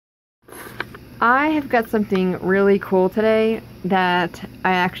I have got something really cool today that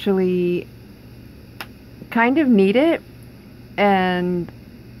I actually kind of need it and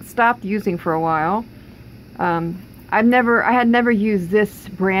stopped using for a while. I had never used this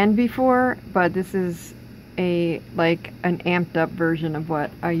brand before, but this is an amped up version of what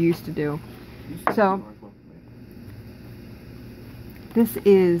I used to do. So this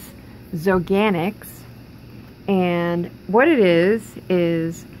is Zoganics, and what it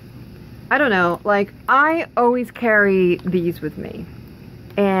is I don't know, like, I always carry these with me,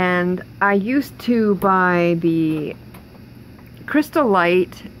 and I used to buy the Crystal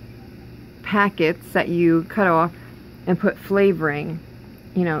Light packets that you cut off and put flavoring,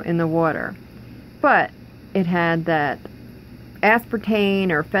 you know, in the water, but it had that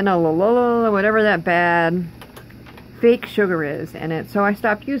aspartame or phenylalala, whatever that bad fake sugar is in it, so I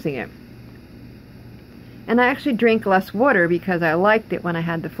stopped using it. And I actually drink less water because I liked it when I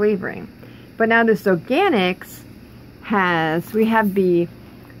had the flavoring. But now this Zoganics we have the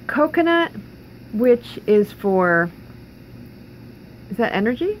coconut, which is for, is that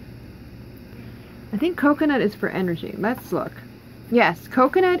energy? I think coconut is for energy. Let's look. Yes,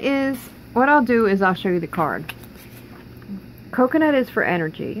 coconut is, what I'll do is I'll show you the card. Coconut is for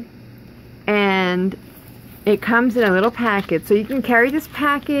energy, and it comes in a little packet, so you can carry this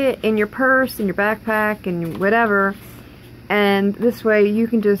packet in your purse, in your backpack, and whatever, and this way you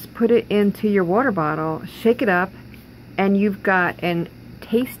can just put it into your water bottle, shake it up, and you've got a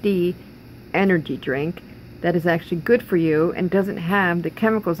tasty energy drink that is actually good for you and doesn't have the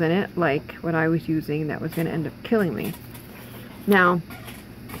chemicals in it like what I was using that was going to end up killing me. Now,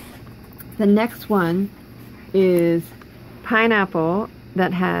 the next one is pineapple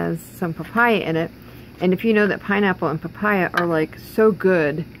that has some papaya in it. And if you know that pineapple and papaya are like so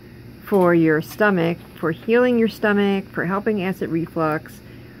good for your stomach, for healing your stomach, for helping acid reflux,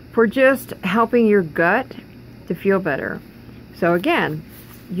 for just helping your gut to feel better. So again,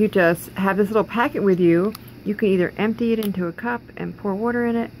 you just have this little packet with you. You can either empty it into a cup and pour water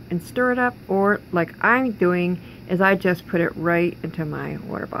in it and stir it up, or like I'm doing is I just put it right into my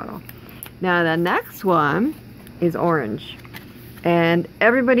water bottle. Now the next one is orange. And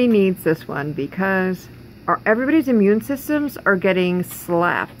everybody needs this one because everybody's immune systems are getting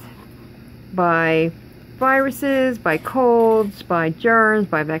slapped by viruses, by colds, by germs,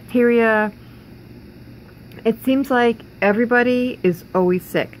 by bacteria. It seems like everybody is always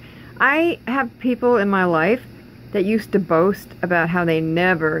sick. I have people in my life that used to boast about how they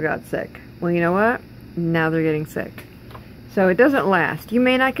never got sick. Well, you know what? Now they're getting sick. So it doesn't last. You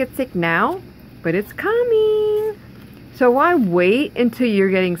may not get sick now, but it's coming. So why wait until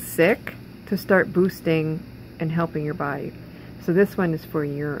you're getting sick to start boosting and helping your body? So this one is for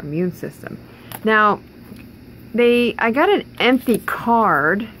your immune system. Now, I got an empty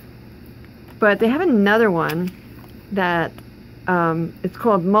card, but they have another one that it's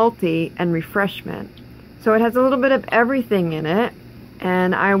called Multi and Refreshment. So it has a little bit of everything in it,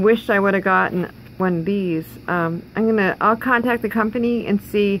 and I wish I would have gotten one of these. I'll contact the company and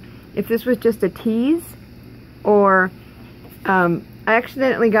see if this was just a tease, or I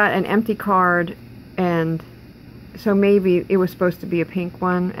accidentally got an empty card, and so maybe it was supposed to be a pink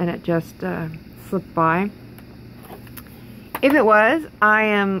one and it just slipped by. If it was, I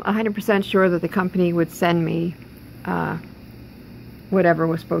am 100% sure that the company would send me whatever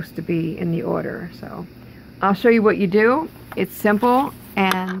was supposed to be in the order. So I'll show you what you do. It's simple,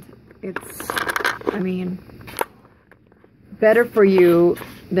 and it's, I mean, better for you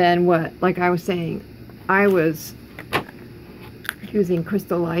than what, like I was saying, I was using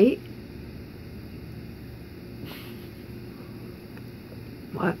Crystal Light.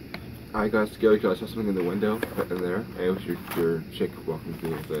 What? I got scared because I saw something in the window in there. And it was your chick walking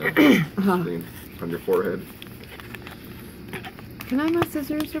through the screen on your forehead. Can I have my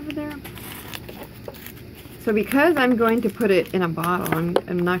scissors over there? So because I'm going to put it in a bottle,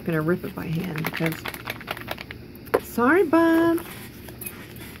 I'm not going to rip it by hand because, sorry bud,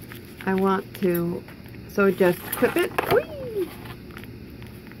 I want to, so just clip it, whee,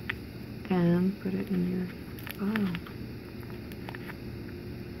 and put it in your bottle.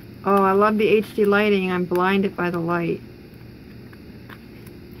 Oh, I love the HD lighting. I'm blinded by the light.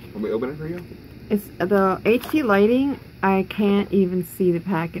 Want me to open it for you? It's the HD lighting. I can't even see the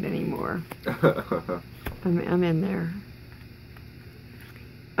packet anymore. I'm in there.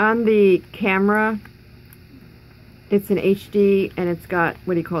 On the camera, it's an HD, and it's got,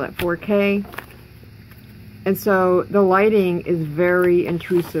 what do you call that, 4K. And so the lighting is very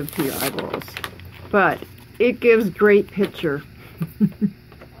intrusive to your eyeballs. But it gives great picture.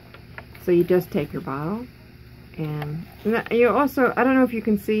 So you just take your bottle, And you also, I don't know if you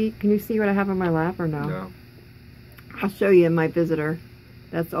can see, can you see what I have on my lap or no? No. I'll show you my visitor.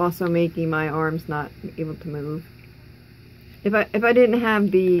 That's also making my arms not able to move. If I didn't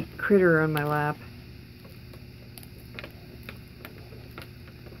have the critter on my lap.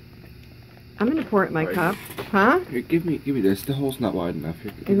 I'm gonna pour it in my cup. Huh? Here, give me this. The hole's not wide enough.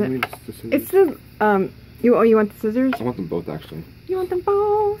 Here, give me the scissors. It's the you want the scissors? I want them both actually. You want them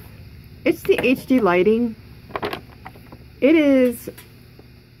both? It's the HD lighting. It is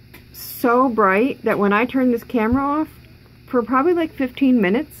so bright that when I turn this camera off for probably like 15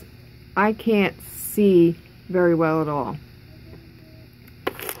 minutes, I can't see very well at all.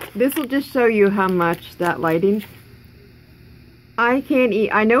 This will just show you how much that lighting. I can't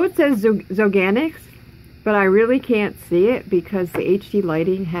eat. I know it says Zoganics, but I really can't see it because the HD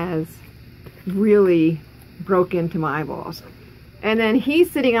lighting has really broke into my eyeballs. And then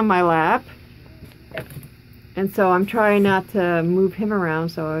he's sitting on my lap, and so I'm trying not to move him around,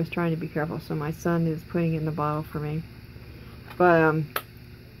 so I was trying to be careful. So my son is putting in the bottle for me. But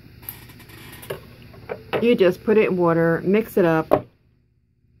you just put it in water, mix it up.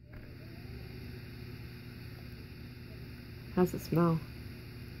 How's it smell?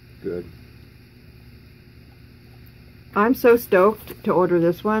 Good. I'm so stoked to order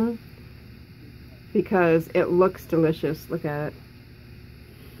this one because it looks delicious. Look at it.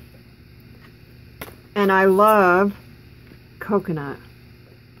 And I love coconut.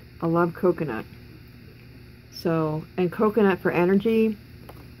 I love coconut. So, and coconut for energy.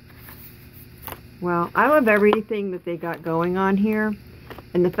 Well, I love everything that they got going on here.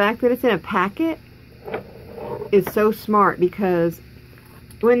 And the fact that it's in a packet is so smart because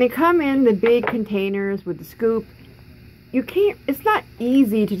when they come in the big containers with the scoop, you can't, it's not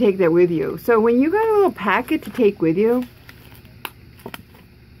easy to take that with you. So when you got a little packet to take with you,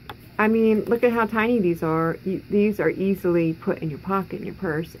 I mean, look at how tiny these are. These are easily put in your pocket, in your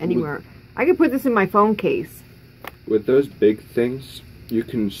purse, anywhere. I could put this in my phone case. With those big things, you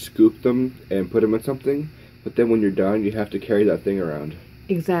can scoop them and put them in something, but then when you're done, you have to carry that thing around.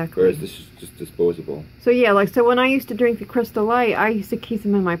 Exactly. Whereas this is just disposable. So yeah, like, so when I used to drink the Crystal Light, I used to keep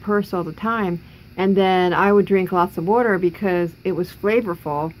them in my purse all the time. And then I would drink lots of water because it was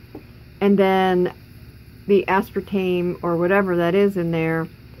flavorful. And then the aspartame or whatever that is in there,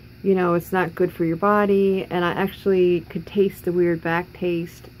 you know, it's not good for your body. And I actually could taste the weird back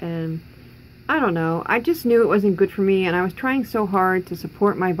taste. And I don't know. I just knew it wasn't good for me. And I was trying so hard to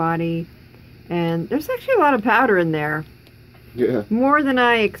support my body. And there's actually a lot of powder in there. Yeah. More than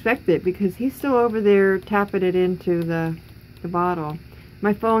I expected because he's still over there tapping it into the bottle.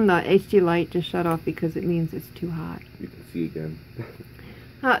 My phone, the HD light, just shut off because it means it's too hot. You can see again.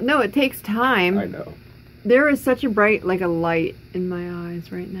 No, it takes time. I know. There is such a bright, like a light in my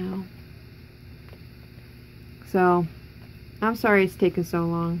eyes right now. So, I'm sorry it's taken so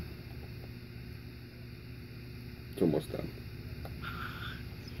long. It's almost done.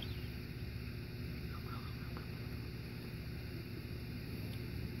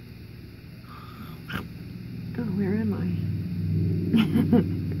 Oh, where am I?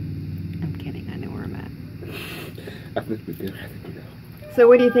 I'm kidding, I know where I'm at. I think we do. I think we know. So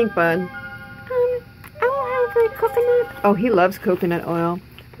what do you think, bud? I will have a coconut. Oh, he loves coconut oil.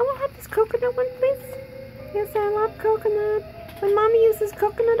 I will have this coconut one, please. Yes, I love coconut. When Mommy uses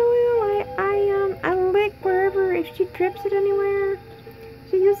coconut oil, I lick wherever, if she drips it anywhere.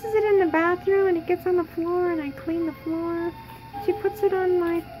 She uses it in the bathroom and it gets on the floor and I clean the floor. She puts it on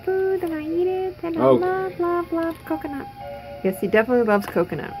my food and I eat it and I love coconut. Yes, he definitely loves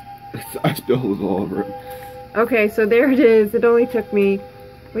coconut. I spilled it all over it. Okay, so there it is. It only took me...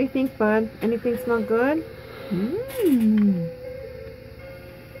 What do you think, bud? Anything smell good? Mmm.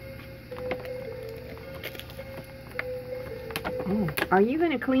 Oh, are you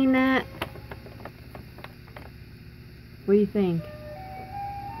going to clean that? What do you think?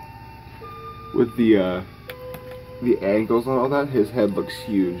 With the angles and all that, his head looks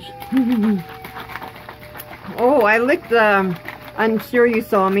huge. Oh, I licked I'm sure you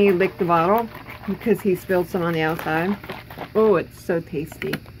saw me lick the bottle because he spilled some on the outside. Oh, it's so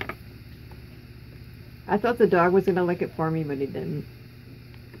tasty. I thought the dog was going to lick it for me, but he didn't.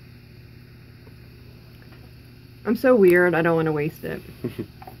 I'm so weird, I don't want to waste it.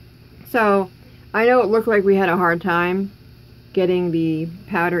 So, I know it looked like we had a hard time getting the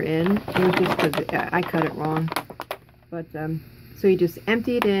powder in. It was just because I cut it wrong. But, so you just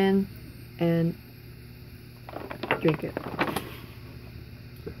empty it in and drink it.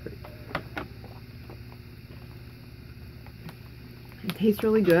 It tastes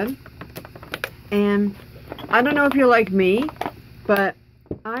really good. And I don't know if you're like me, but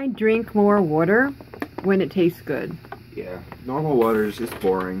I drink more water when it tastes good. Yeah, normal water is just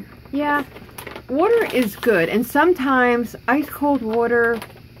boring. Yeah, water is good, and sometimes ice cold water,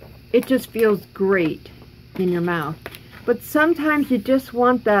 it just feels great in your mouth. But sometimes you just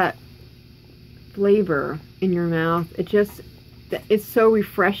want that flavor in your mouth. It's so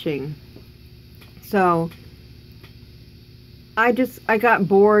refreshing. So I got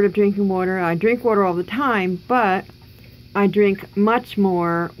bored of drinking water. I drink water all the time, but I drink much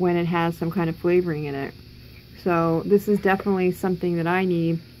more when it has some kind of flavoring in it. So this is definitely something that I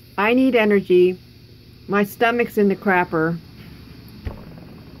need. I need energy. My stomach's in the crapper.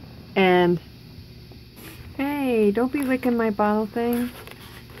 And hey, don't be licking my bottle thing.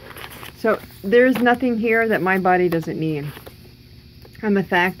 So there's nothing here that my body doesn't need. And the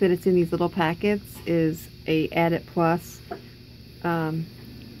fact that it's in these little packets is a added plus. Look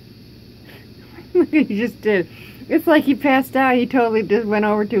what he just did. It's like he passed out. He totally just went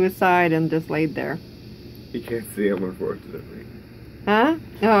over to his side and just laid there. You can't see him, unfortunately. Huh?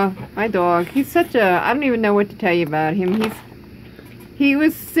 Oh, my dog. He's such a... I don't even know what to tell you about him. He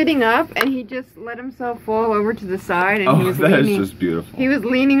was sitting up and he just let himself fall over to the side. And he was that is just beautiful. He was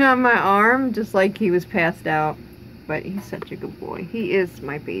leaning on my arm just like he was passed out. But he's such a good boy. He is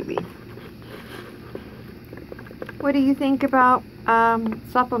my baby. What do you think about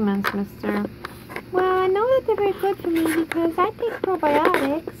supplements, mister? Well, I know that they're very good for me because I take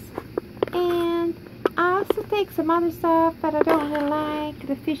probiotics, and I also take some other stuff that I don't really like,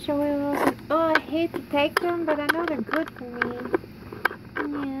 the fish oils, and oh, I hate to take them, but I know they're good for me.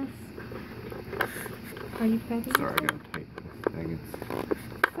 Yes. Are you petting? Sorry, I gotta tighten this thing.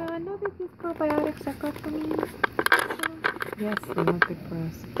 So I know that these probiotics are good for me. Yes, they are good for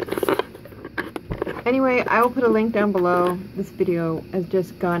us. Anyway, I will put a link down below. This video has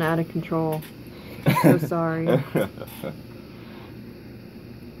just gone out of control. So sorry.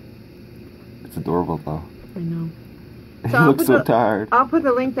 It's adorable though. I know. So he looks so tired. I'll put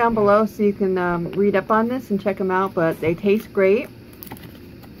the link down below so you can read up on this and check them out. But they taste great.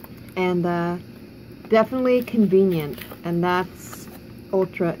 And definitely convenient. And that's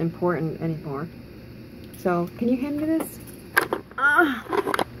ultra important anymore. So, can you hand me this?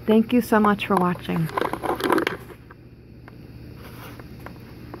 Thank you so much for watching.